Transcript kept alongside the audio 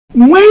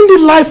When the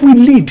life we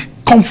lead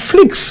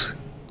conflicts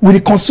with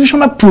the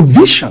constitutional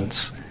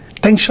provisions,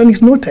 tension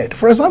is noted.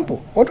 For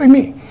example, what do I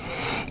mean?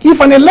 If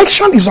an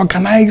election is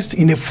organized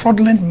in a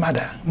fraudulent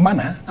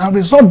manner and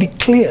result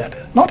declared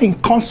not in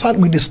concert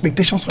with the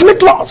expectations of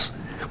make laws,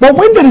 but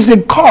when there is a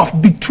gulf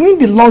between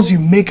the laws you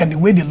make and the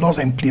way the laws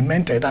are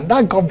implemented, and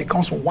that gulf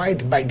becomes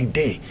wide by the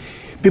day,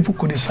 people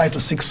could decide to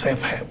seek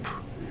self-help.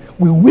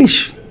 We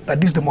wish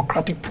that this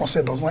democratic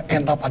process does not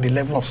end up at the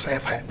level of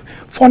self-help.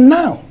 For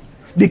now,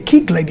 the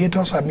key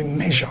gladiators have been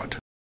measured.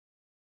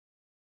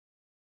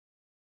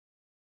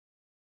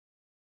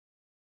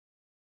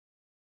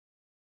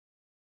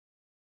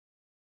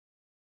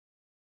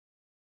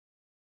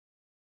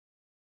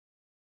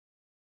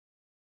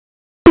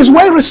 Is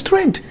well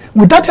restrained.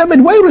 With that, I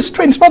mean, well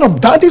restrained in spite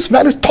of Datti's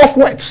very tough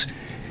words.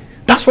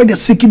 That's why they're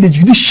seeking the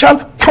judicial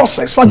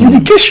process for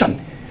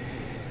adjudication.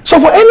 So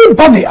for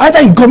anybody, either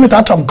in government or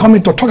out of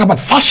government, to talk about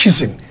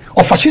fascism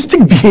or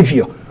fascistic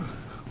behavior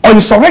or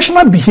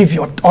insurrectional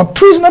behavior or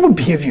treasonable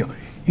behavior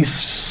is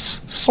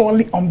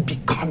sorely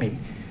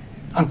unbecoming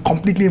and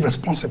completely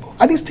irresponsible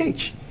at this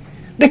stage.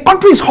 The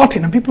country is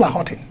hurting and people are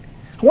hurting.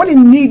 What it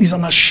needs is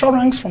an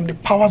assurance from the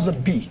powers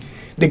that be,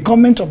 the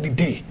government of the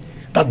day,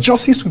 that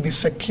justice will be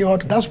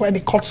secured. That's why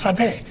the courts are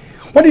there.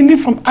 What they need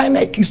from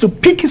INEC is to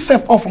pick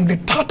itself up from the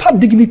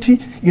tattered dignity,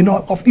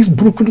 of this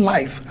broken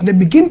life, and they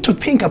begin to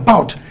think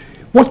about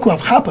what could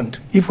have happened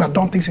if we had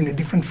done things in a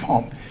different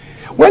form.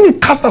 When you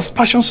cast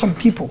aspersions on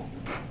people,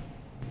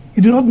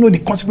 you do not know the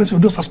consequences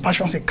of those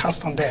aspersions they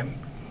cast on them.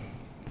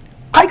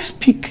 I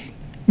speak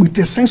with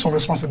a sense of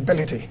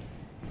responsibility.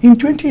 In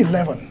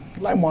 2011,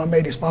 Lai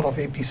Mohammed is part of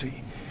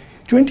APC.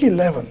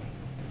 2011,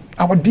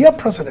 our dear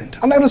president,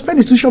 and I respect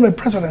the institution of the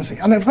presidency,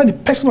 and I respect the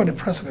person of the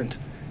president,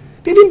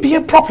 they didn't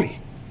behave properly.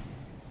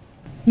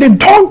 The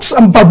dogs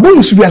and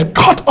baboons were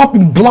caught up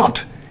in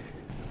blood.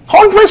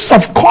 Hundreds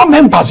of core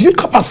members, youth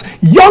corpers,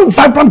 young,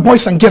 vibrant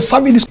boys and girls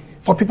serving this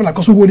for people like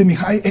us who hold him in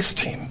high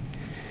esteem.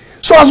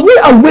 So as we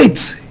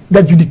await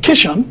the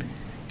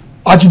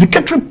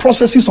adjudicatory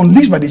processes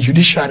unleashed by the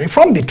judiciary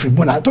from the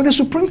tribunal to the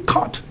Supreme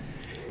Court,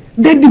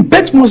 the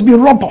debate must be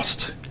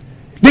robust.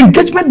 The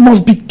engagement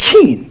must be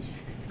keen.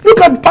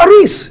 Look at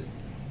Paris.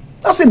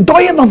 That's a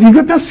doyen of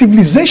European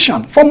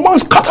civilization. For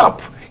months caught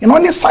up in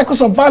only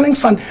cycles of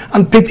violence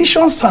and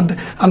petitions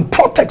and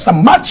protests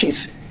and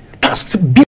marches. That's